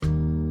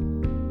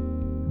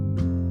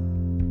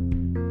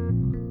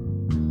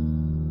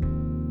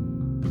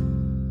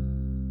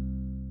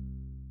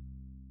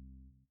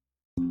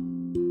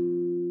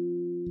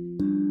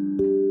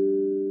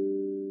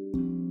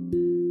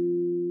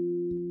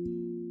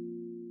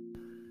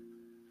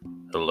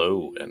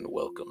Hello, and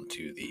welcome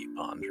to the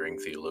Pondering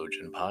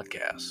Theologian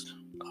podcast.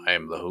 I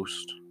am the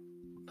host,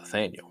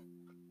 Nathaniel.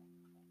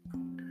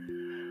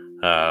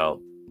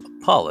 I'll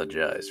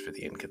apologize for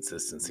the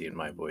inconsistency in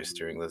my voice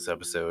during this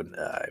episode.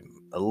 I'm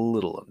a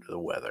little under the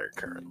weather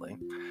currently.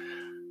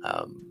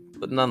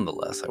 But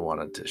nonetheless, I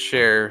wanted to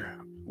share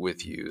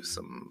with you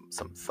some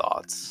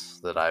thoughts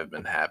that I've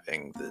been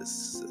having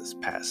this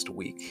past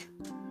week,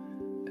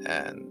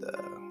 and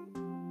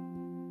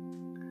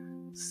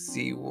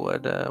see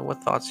what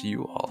thoughts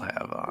you all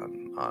have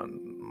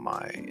on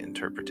my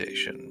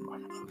interpretation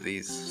of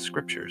these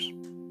scriptures.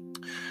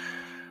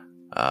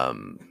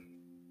 So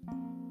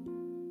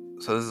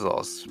this is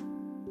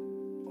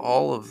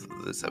all of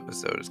this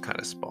episode is kind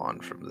of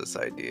spawned from this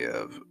idea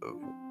of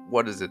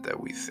what is it that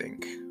we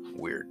think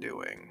we're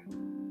doing,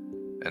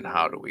 and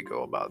how do we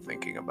go about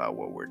thinking about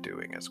what we're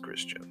doing as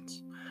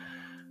Christians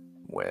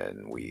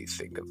when we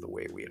think of the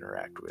way we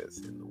interact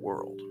with in the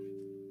world.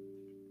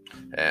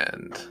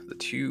 And the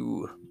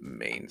two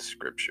main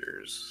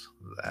scriptures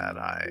that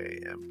I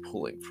am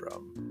pulling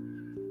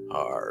from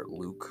are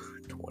Luke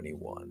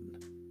 21,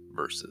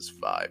 verses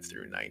 5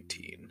 through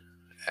 19,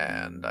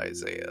 and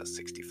Isaiah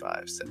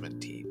 65,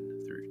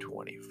 17 through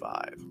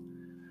 25.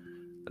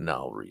 And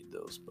I'll read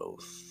those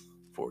both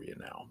for you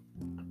now.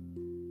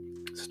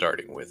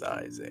 Starting with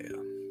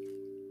Isaiah.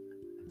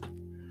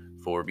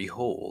 For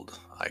behold,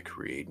 I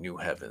create new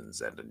heavens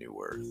and a new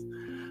earth,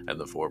 and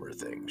the former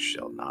things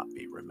shall not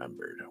be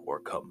remembered or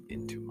come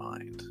into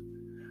mind.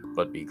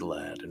 But be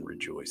glad and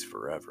rejoice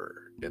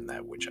forever in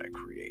that which I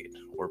create.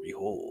 For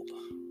behold,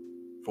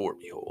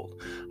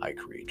 I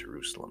create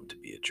Jerusalem to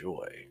be a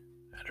joy,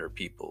 and her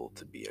people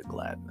to be a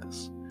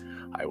gladness.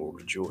 I will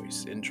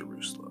rejoice in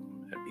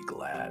Jerusalem, and be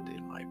glad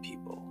in my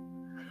people.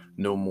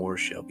 No more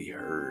shall be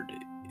heard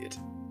it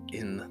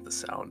in the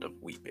sound of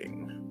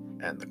weeping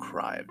and the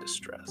cry of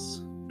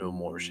distress. No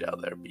more shall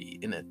there be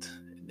in it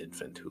an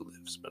infant who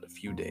lives but a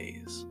few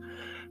days,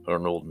 or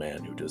an old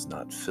man who does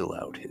not fill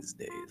out his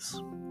days.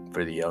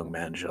 For the young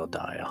man shall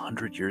die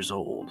 100 years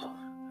old,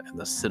 and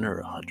the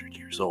sinner 100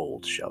 years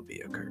old shall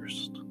be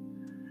accursed.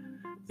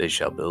 They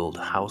shall build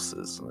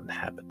houses and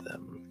inhabit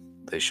them.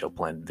 They shall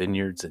plant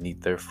vineyards and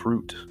eat their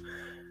fruit.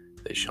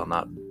 They shall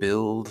not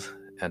build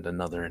and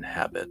another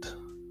inhabit.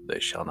 They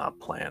shall not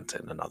plant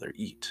and another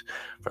eat.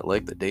 For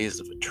like the days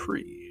of a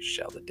tree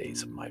shall the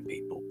days of my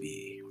people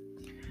be.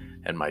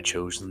 And my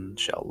chosen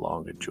shall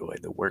long enjoy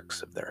the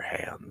works of their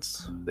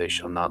hands. They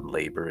shall not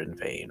labor in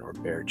vain or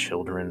bear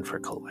children for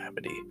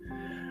calamity.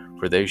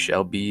 For they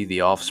shall be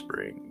the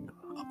offspring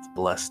of the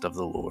blessed of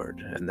the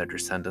Lord, and their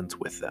descendants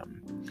with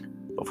them.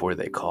 Before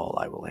they call,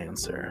 I will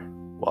answer.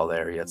 While they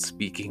are yet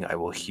speaking, I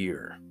will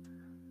hear.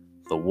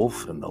 The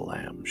wolf and the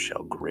lamb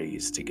shall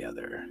graze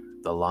together.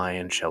 The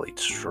lion shall eat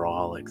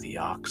straw like the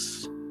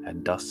ox,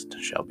 and dust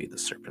shall be the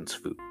serpent's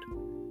food.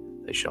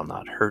 They shall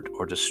not hurt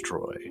or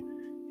destroy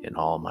in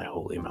all my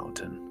holy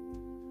mountain,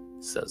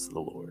 says the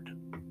Lord.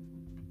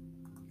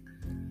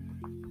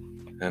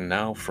 And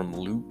now from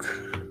Luke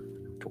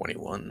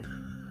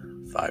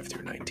 21, 5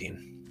 through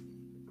 19.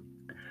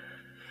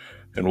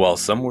 And while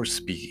some were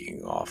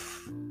speaking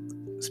of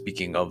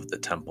the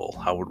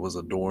temple, how it was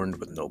adorned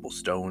with noble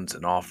stones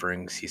and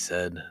offerings, he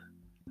said,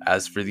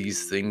 As for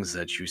these things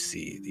that you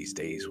see, these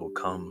days will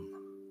come,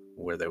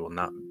 where there will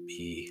not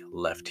be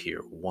left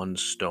here one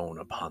stone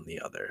upon the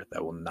other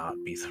that will not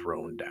be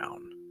thrown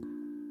down.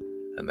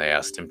 And they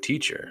asked him,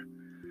 Teacher,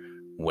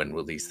 when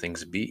will these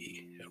things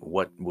be? And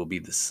what will be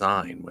the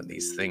sign when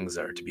these things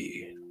are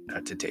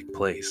to take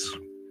place?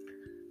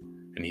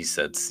 And he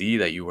said, See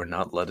that you are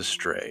not led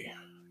astray,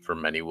 for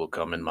many will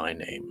come in my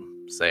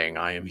name, saying,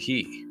 I am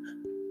he,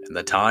 and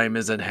the time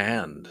is at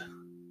hand.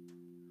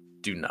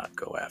 Do not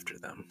go after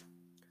them.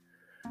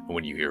 And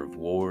when you hear of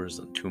wars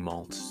and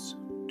tumults,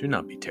 do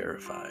not be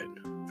terrified,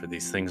 for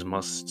these things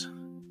must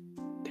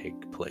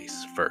take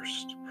place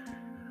first,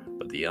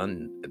 but the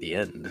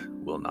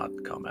end will not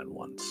come at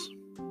once.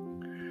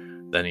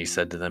 Then he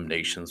said to them,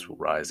 Nations will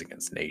rise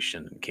against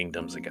nation, and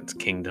kingdoms against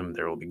kingdom.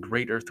 There will be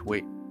great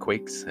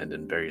earthquakes, and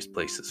in various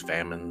places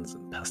famines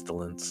and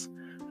pestilence,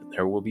 and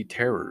there will be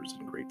terrors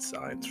and great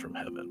signs from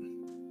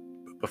heaven.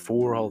 But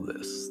before all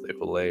this, they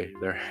will lay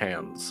their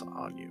hands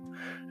on you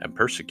and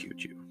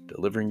persecute you,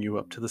 delivering you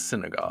up to the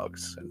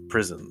synagogues and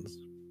prisons,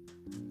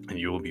 and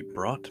you will be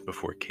brought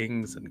before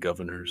kings and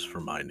governors for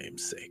my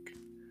name's sake.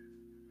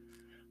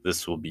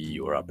 This will be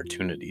your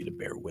opportunity to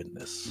bear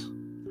witness.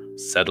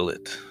 Settle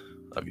it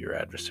of your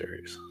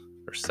adversaries,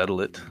 or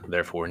settle it,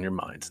 therefore, in your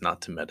minds, not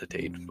to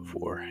meditate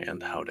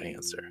beforehand how to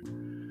answer.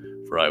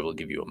 For I will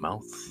give you a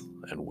mouth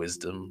and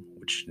wisdom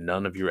which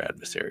none of your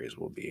adversaries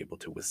will be able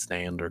to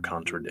withstand or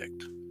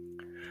contradict.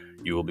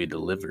 You will be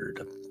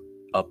delivered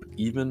up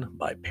even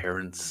by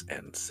parents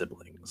and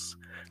siblings,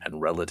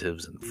 and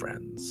relatives and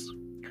friends,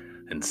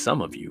 and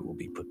some of you will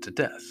be put to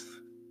death.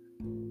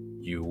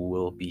 You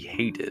will be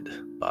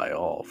hated by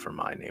all for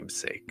my name's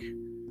sake,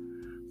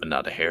 but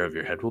not a hair of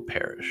your head will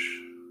perish.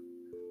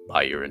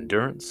 By your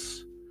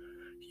endurance,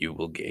 you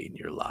will gain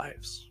your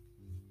lives.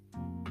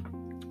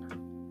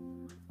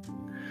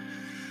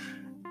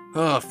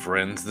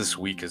 Friends, this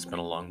week has been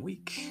a long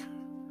week.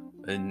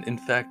 And in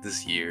fact,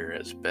 this year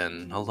has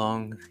been a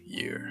long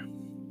year.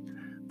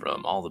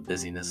 From all the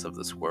busyness of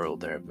this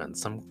world, there have been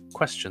some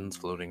questions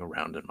floating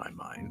around in my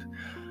mind,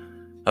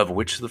 of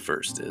which the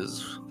first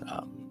is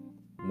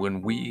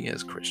when we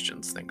as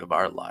Christians think of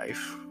our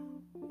life,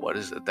 what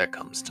is it that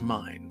comes to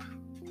mind?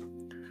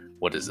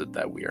 What is it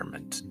that we are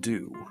meant to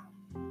do?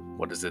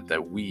 What is it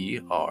that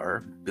we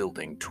are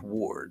building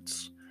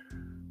towards?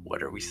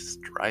 What are we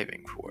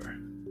striving for?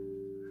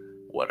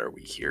 What are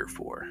we here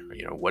for?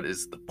 What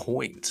is the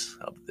point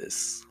of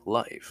this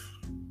life?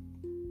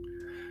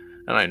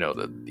 And I know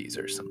that these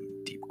are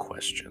some deep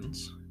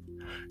questions.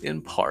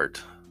 In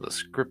part, the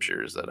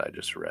scriptures that I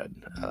just read,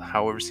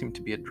 however, seem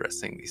to be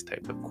addressing these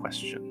type of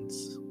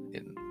questions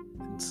in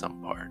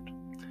some part.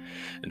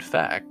 In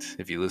fact,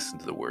 if you listen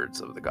to the words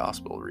of the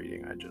gospel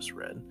reading I just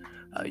read,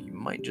 you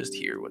might just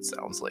hear what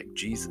sounds like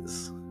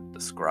Jesus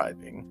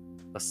describing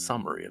a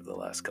summary of the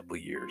last couple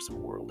of years of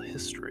world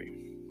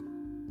history.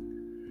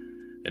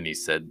 And he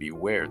said,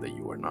 "Beware that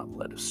you are not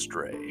led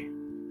astray,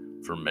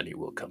 for many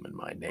will come in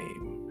my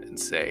name and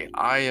say,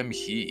 'I am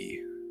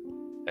he,'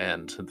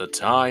 and 'the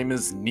time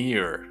is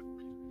near.'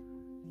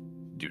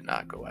 Do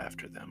not go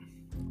after them.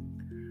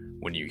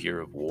 When you hear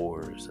of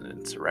wars and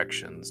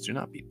insurrections, do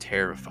not be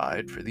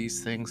terrified, for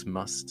these things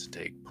must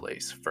take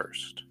place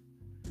first.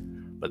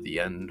 But the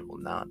end will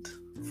not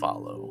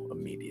follow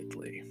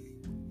immediately."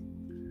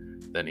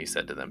 Then he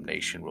said to them,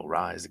 "Nation will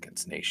rise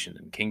against nation,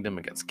 and kingdom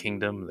against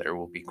kingdom. There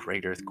will be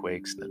great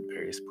earthquakes, and in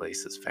various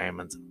places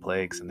famines and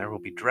plagues, and there will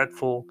be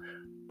dreadful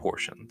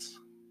portions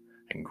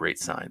and great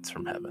signs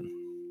from heaven.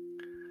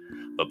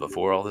 But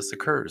before all this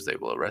occurs, they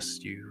will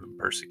arrest you and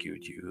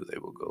persecute you. They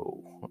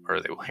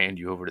will hand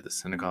you over to the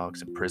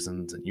synagogues and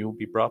prisons, and you will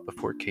be brought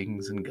before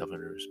kings and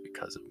governors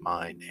because of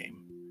my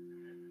name.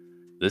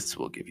 This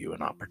will give you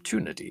an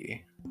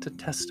opportunity to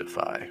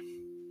testify."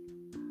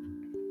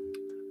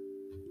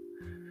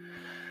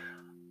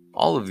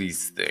 All of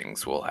these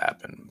things will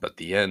happen, but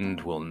the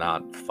end will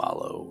not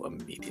follow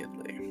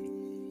immediately.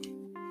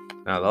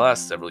 Now, the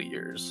last several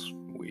years,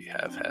 we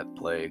have had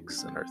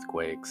plagues and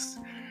earthquakes,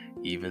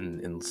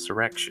 even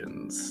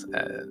insurrections,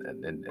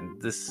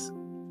 and this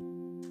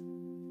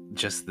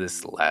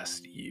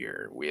last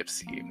year, we have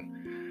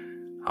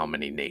seen how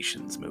many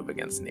nations move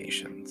against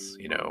nations.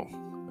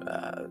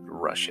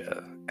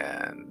 Russia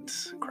and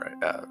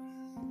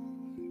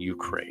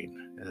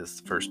Ukraine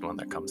is the first one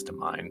that comes to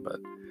mind, but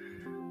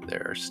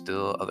there are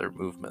still other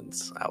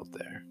movements out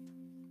there.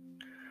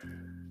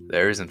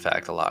 There is, in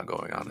fact, a lot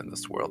going on in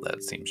this world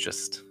that seems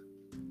just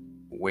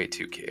way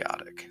too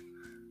chaotic.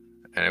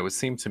 And it would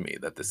seem to me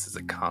that this is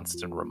a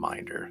constant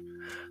reminder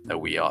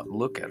that we ought to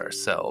look at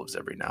ourselves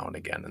every now and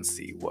again and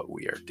see what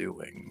we are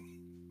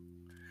doing.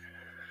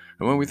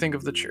 And when we think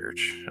of the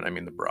church, and I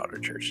mean the broader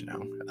church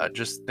now,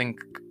 just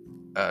think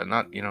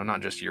not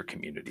just your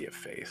community of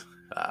faith.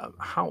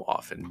 How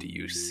often do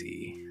you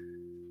see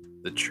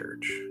the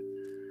church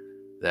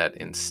that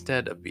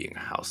instead of being a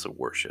house of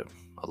worship,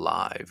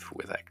 alive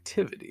with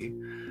activity,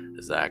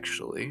 is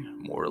actually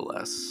more or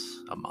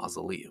less a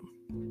mausoleum?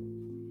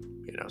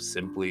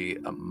 Simply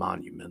a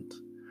monument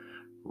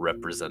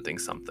representing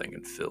something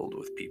and filled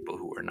with people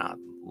who are not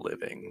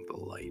living the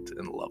light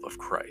and love of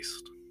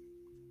Christ.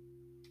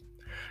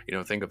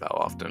 Think of how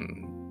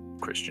often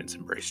Christians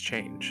embrace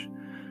change.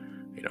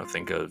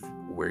 Think of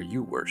where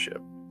you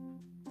worship.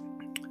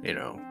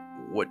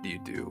 What do you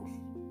do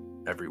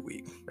every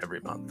week, every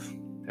month,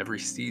 every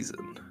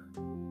season?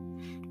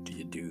 Do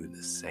you do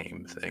the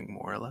same thing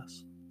more or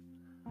less?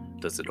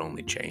 Does it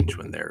only change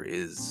when there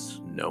is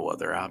no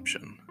other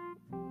option?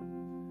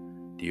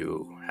 Do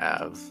you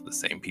have the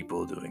same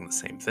people doing the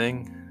same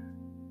thing?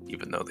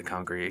 Even though the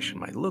congregation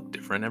might look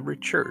different, every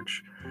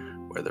church,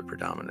 whether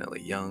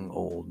predominantly young,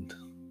 old,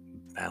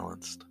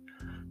 balanced,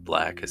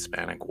 black,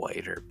 Hispanic,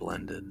 white, or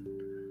blended,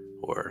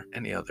 or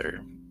any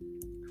other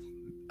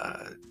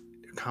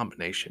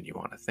combination you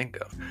want to think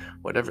of,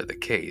 whatever the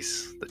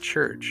case, the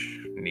church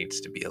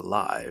needs to be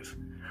alive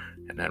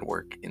and at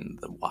work in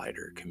the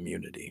wider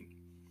community.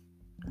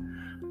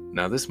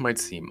 Now, this might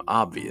seem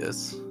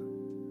obvious.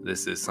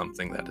 This is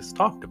something that is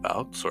talked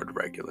about sort of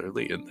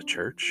regularly in the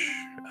church,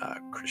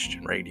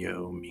 Christian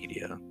radio,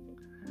 media.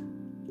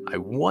 I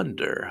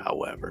wonder,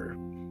 however,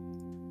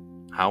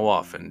 how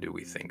often do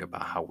we think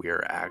about how we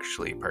are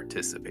actually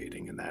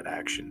participating in that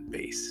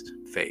action-based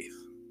faith?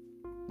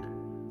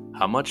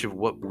 How much of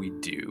what we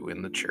do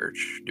in the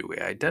church do we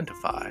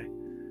identify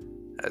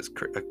as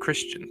a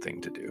Christian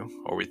thing to do,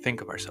 or we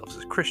think of ourselves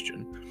as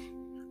Christian,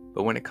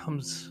 but when it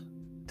comes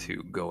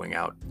to going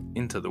out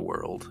into the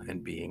world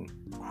and being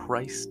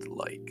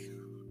Christ-like,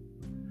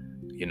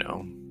 you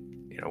know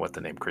what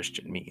the name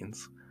Christian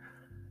means,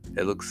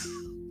 it looks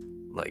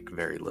like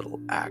very little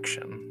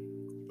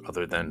action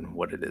other than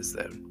what it is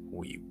that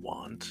we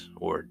want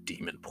or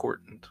deem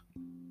important.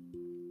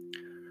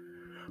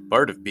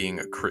 Part of being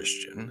a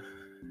Christian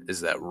is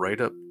that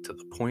right up to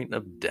the point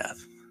of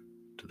death,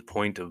 to the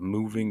point of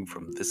moving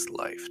from this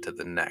life to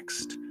the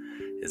next,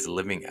 is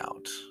living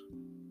out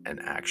and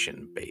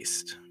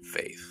action-based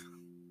faith.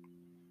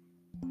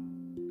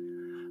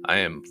 I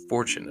am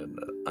fortunate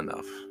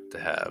enough to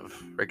have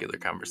regular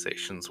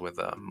conversations with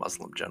a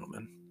Muslim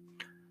gentleman.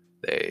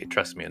 They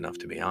trust me enough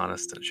to be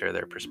honest and share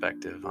their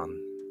perspective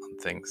on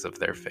things of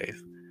their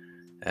faith.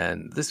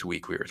 And this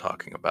week we were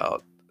talking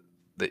about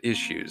the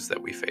issues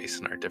that we face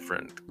in our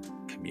different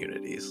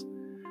communities.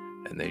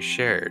 And they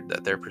shared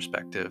that their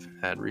perspective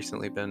had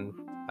recently been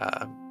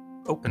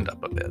opened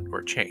up a bit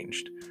or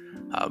changed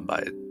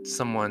by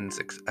someone's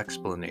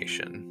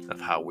explanation of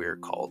how we're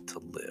called to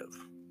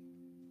live.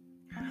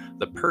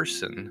 The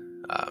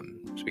person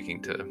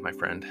speaking to my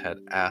friend had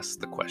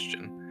asked the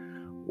question,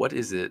 what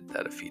is it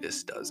that a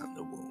fetus does in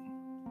the womb?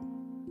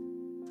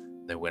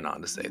 They went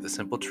on to say the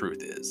simple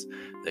truth is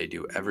they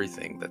do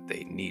everything that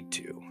they need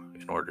to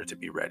in order to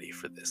be ready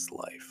for this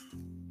life.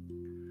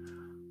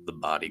 The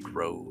body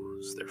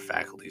grows, their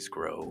faculties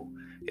grow.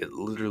 It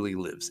literally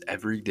lives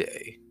every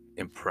day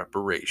in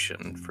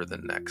preparation for the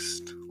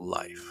next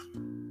life,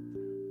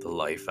 the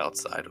life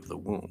outside of the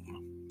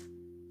womb.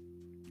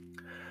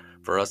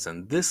 For us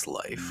in this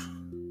life,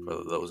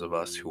 for those of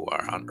us who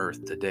are on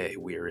Earth today,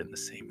 we are in the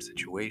same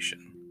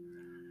situation.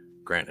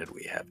 Granted,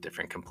 we have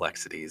different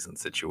complexities and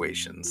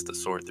situations to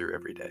sort through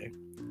every day.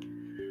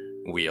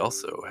 We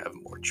also have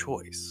more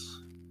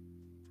choice,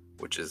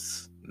 which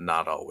is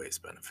not always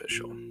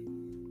beneficial.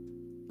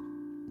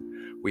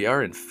 We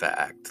are, in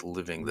fact,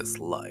 living this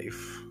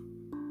life,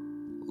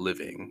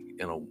 living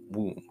in a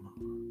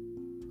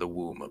womb, the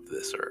womb of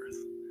this earth,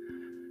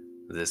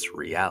 this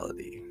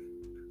reality,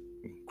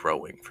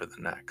 growing for the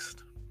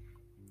next.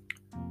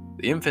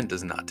 The infant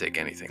does not take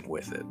anything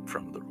with it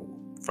from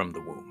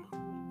the womb.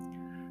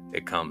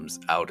 It comes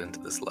out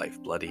into this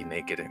life bloody,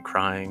 naked, and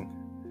crying,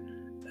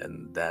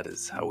 and that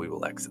is how we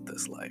will exit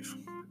this life.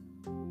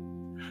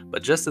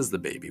 But just as the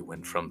baby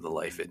went from the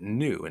life it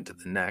knew into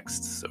the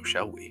next, so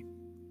shall we.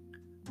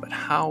 But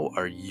how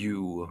are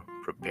you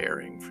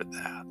preparing for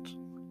that?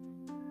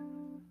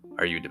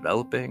 Are you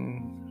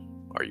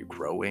developing? Are you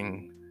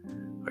growing?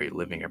 Are you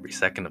living every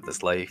second of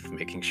this life,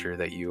 making sure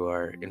that you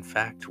are, in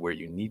fact, where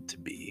you need to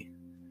be,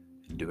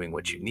 and doing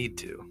what you need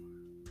to?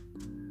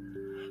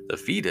 The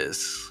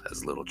fetus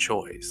has little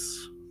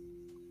choice.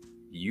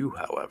 You,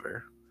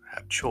 however,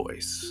 have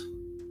choice.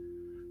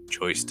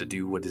 Choice to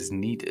do what is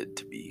needed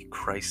to be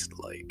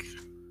Christ-like,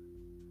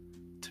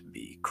 to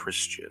be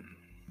Christian.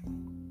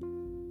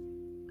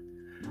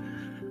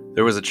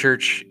 There was a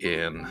church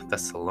in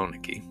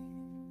Thessaloniki.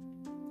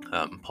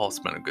 Paul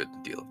spent a good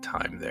deal of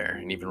time there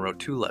and even wrote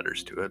 2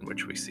 letters to it,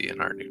 which we see in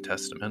our New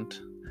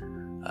Testament,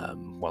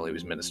 while he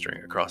was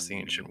ministering across the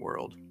ancient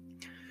world.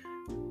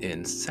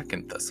 In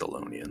 2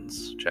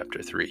 Thessalonians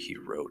chapter 3, he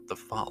wrote the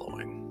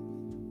following.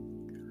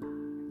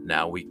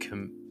 Now we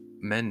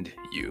commend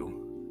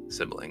you,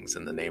 siblings,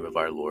 in the name of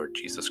our Lord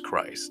Jesus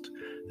Christ,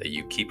 that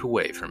you keep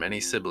away from any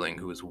sibling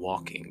who is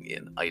walking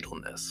in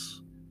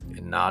idleness,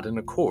 and not in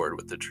accord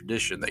with the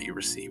tradition that you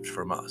received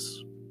from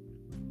us.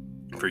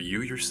 For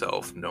you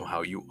yourself know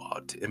how you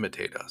ought to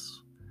imitate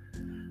us,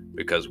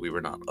 because we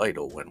were not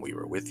idle when we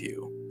were with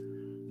you,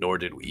 nor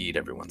did we eat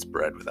everyone's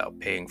bread without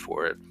paying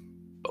for it,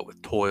 but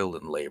with toil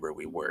and labor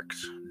we worked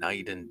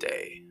night and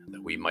day,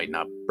 that we might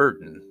not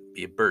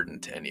be a burden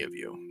to any of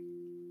you.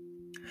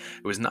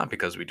 It was not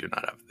because we do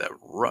not have that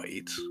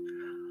right,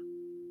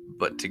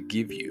 but to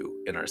give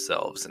you in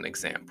ourselves an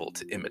example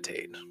to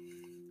imitate.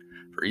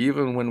 For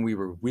even when we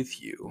were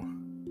with you,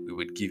 we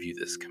would give you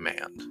this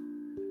command.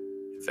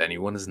 If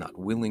anyone is not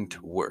willing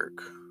to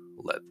work,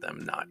 let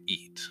them not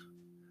eat.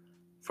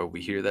 For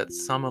we hear that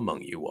some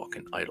among you walk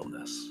in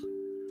idleness,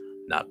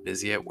 not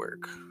busy at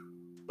work,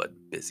 but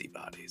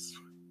busybodies.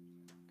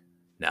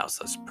 Now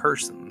such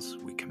persons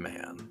we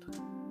command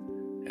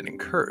and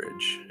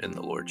encourage in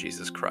the Lord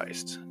Jesus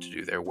Christ to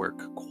do their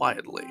work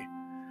quietly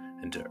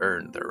and to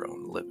earn their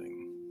own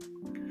living.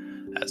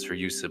 As for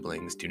you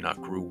siblings, do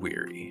not grow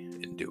weary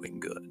in doing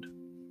good.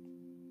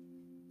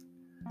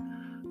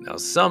 Now,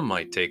 some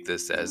might take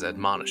this as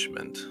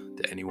admonishment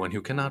to anyone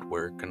who cannot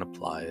work and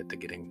apply it to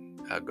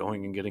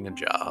going and getting a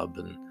job,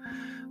 and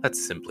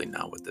that's simply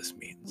not what this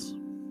means.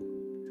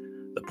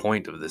 The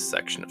point of this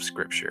section of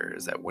Scripture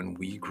is that when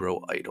we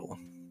grow idle,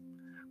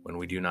 when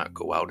we do not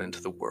go out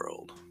into the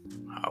world,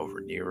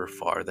 however near or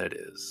far that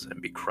is,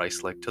 and be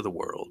Christ-like to the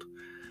world,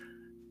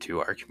 to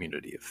our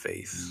community of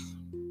faith,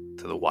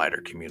 to the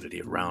wider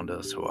community around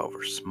us,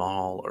 however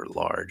small or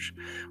large,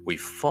 we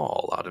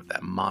fall out of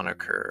that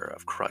moniker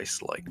of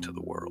Christ-like to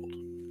the world.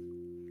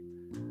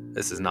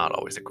 This is not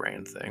always a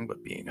grand thing,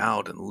 but being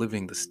out and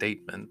living the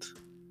statement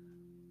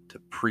to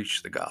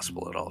preach the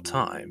gospel at all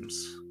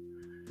times,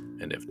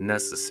 and if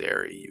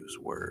necessary, use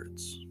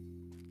words.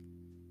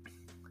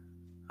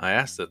 I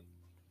asked at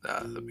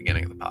the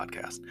beginning of the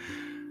podcast,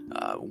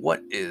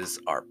 what is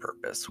our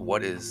purpose?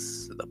 What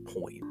is the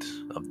point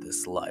of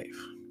this life?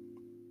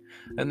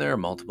 And there are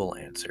multiple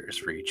answers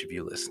for each of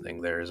you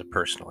listening. There is a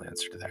personal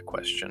answer to that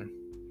question.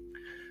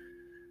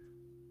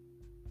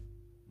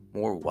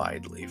 more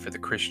widely for the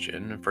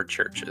Christian and for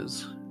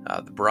churches,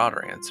 the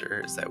broader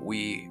answer is that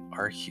we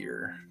are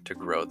here to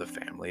grow the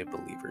family of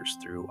believers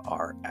through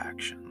our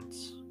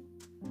actions.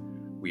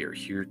 We are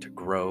here to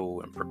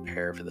grow and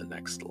prepare for the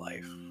next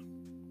life.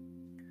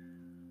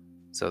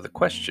 So the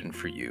question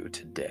for you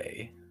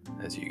today,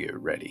 as you get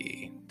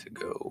ready to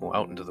go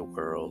out into the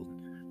world,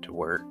 to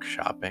work,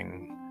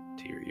 shopping,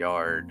 to your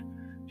yard,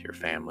 to your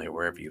family,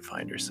 wherever you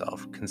find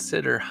yourself,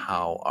 consider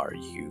how are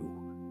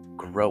you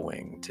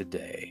growing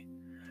today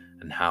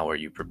and how are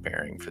you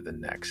preparing for the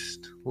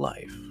next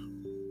life?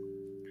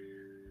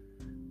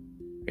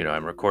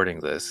 I'm recording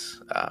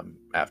this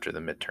after the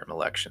midterm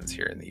elections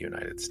here in the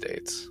United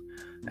States,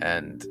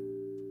 and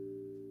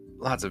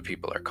lots of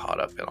people are caught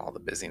up in all the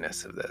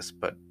busyness of this,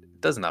 but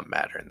it does not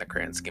matter in the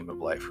grand scheme of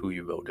life who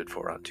you voted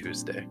for on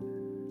Tuesday,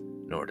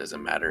 nor does it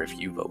matter if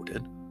you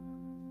voted.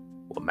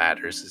 What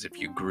matters is if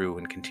you grew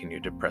and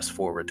continued to press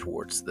forward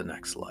towards the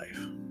next life.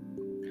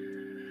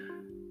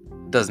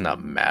 It does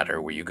not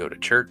matter where you go to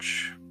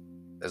church,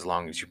 as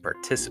long as you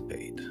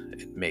participate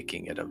in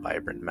making it a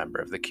vibrant member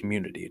of the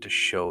community to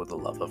show the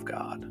love of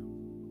God.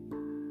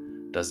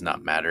 It does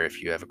not matter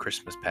if you have a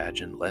Christmas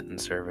pageant, Lenten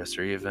service,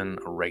 or even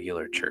a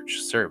regular church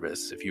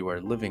service, if you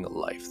are living a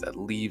life that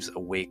leaves a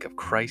wake of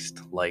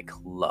Christ-like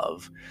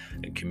love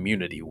and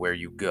community where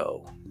you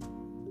go.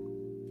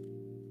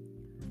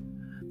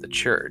 The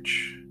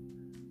church,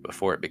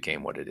 before it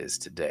became what it is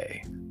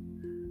today,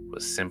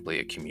 was simply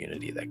a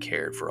community that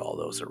cared for all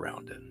those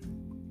around it,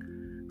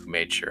 who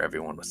made sure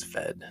everyone was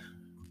fed,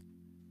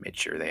 made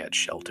sure they had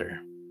shelter,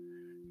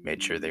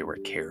 made sure they were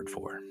cared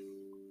for.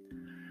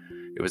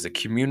 It was a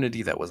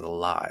community that was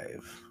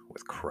alive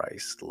with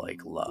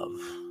Christ-like love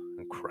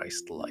and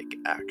Christ-like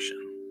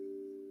action.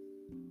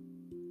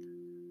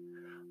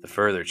 The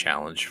further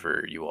challenge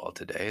for you all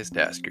today is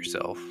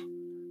to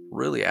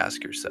really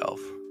ask yourself,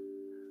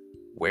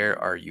 where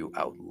are you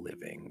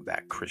outliving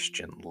that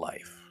Christian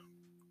life?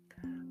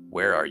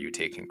 Where are you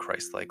taking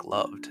Christ-like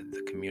love to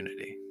the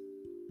community?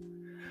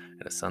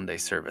 And a Sunday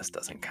service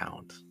doesn't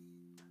count.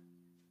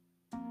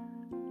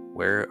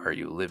 Where are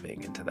you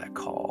living into that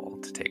call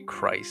to take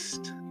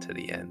Christ to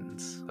the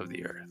ends of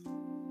the earth?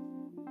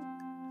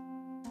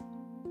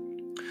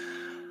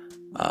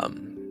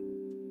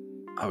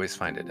 I always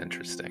find it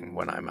interesting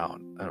when I'm out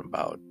and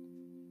about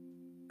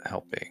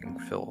helping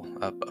fill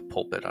up a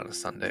pulpit on a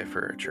Sunday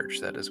for a church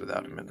that is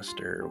without a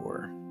minister,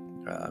 or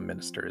a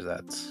minister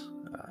that's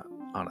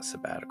on a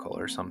sabbatical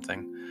or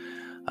something,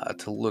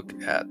 to look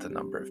at the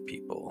number of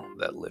people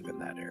that live in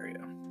that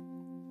area.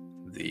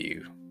 The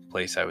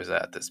place I was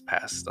at this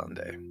past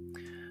Sunday,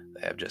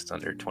 they have just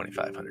under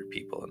 2,500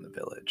 people in the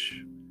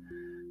village,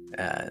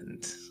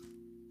 and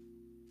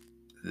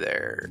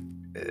there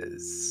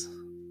is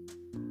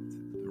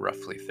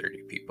roughly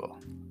 30 people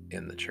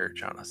in the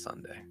church on a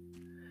Sunday,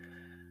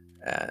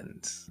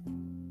 and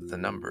the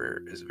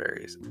number is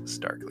very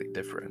starkly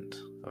different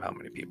of how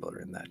many people are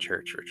in that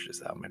church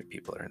versus how many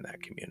people are in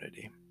that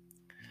community.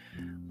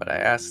 But I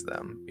asked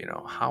them,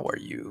 how are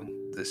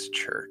you, this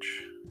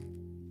church,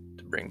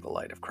 to bring the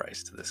light of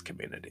Christ to this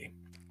community,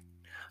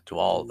 to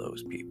all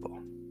those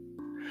people?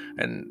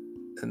 And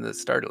the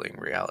startling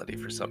reality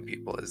for some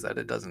people is that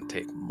it doesn't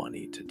take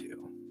money to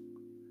do.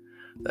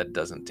 That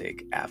doesn't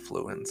take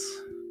affluence.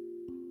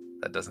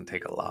 That doesn't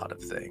take a lot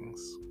of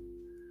things.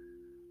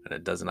 And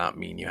it does not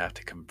mean you have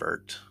to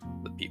convert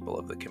the people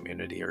of the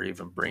community or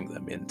even bring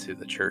them into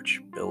the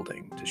church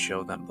building to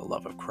show them the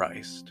love of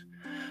Christ,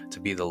 to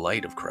be the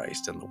light of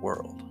Christ in the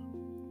world.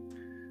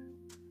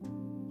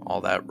 All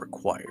that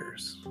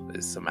requires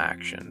is some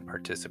action,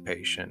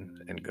 participation,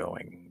 and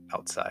going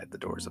outside the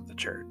doors of the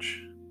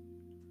church.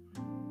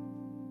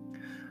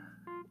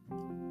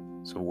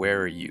 So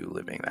where are you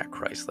living that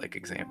Christ-like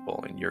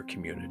example in your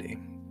community?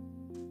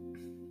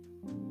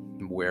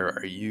 Where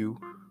are you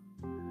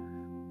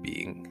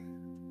being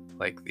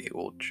like the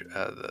old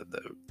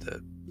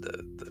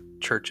the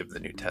church of the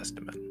New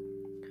Testament,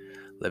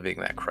 living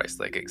that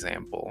Christ-like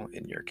example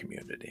in your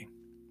community?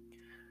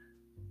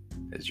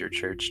 Is your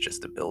church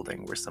just a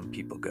building where some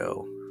people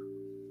go?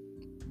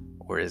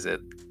 Or is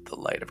it the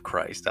light of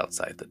Christ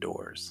outside the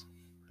doors?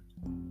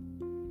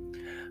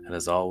 And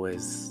as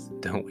always,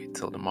 don't wait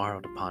till tomorrow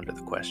to ponder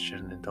the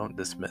question, and don't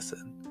dismiss it.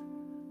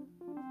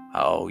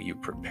 How you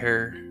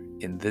prepare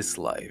in this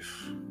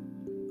life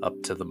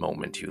up to the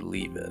moment you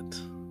leave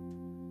it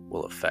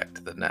will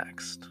affect the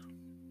next.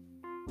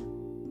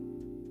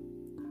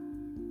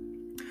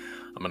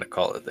 I'm going to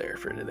call it there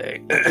for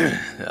today.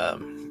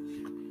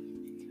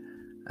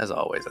 As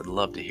always, I'd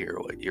love to hear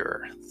what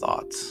your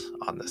thoughts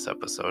on this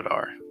episode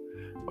are.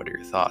 What are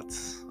your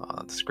thoughts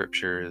on the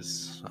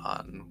scriptures,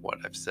 on what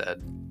I've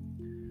said?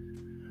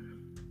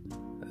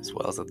 As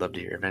well as I'd love to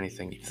hear if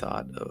anything you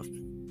thought of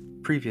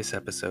previous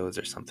episodes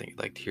or something you'd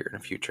like to hear in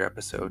a future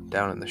episode.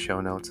 Down in the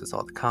show notes is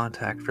all the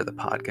contact for the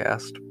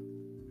podcast.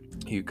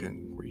 You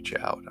can reach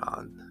out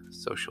on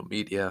social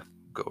media,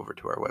 go over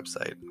to our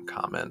website and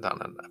comment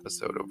on an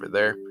episode over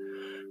there,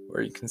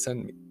 or you can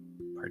send me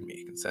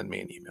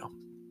an email.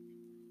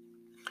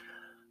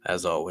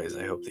 As always,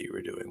 I hope that you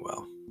are doing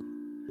well.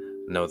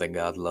 Know that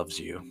God loves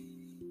you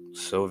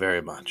so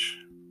very much,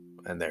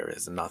 and there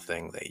is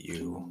nothing that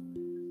you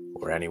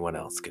or anyone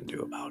else can do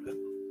about it.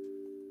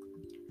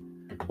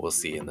 We'll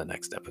see you in the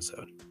next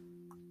episode.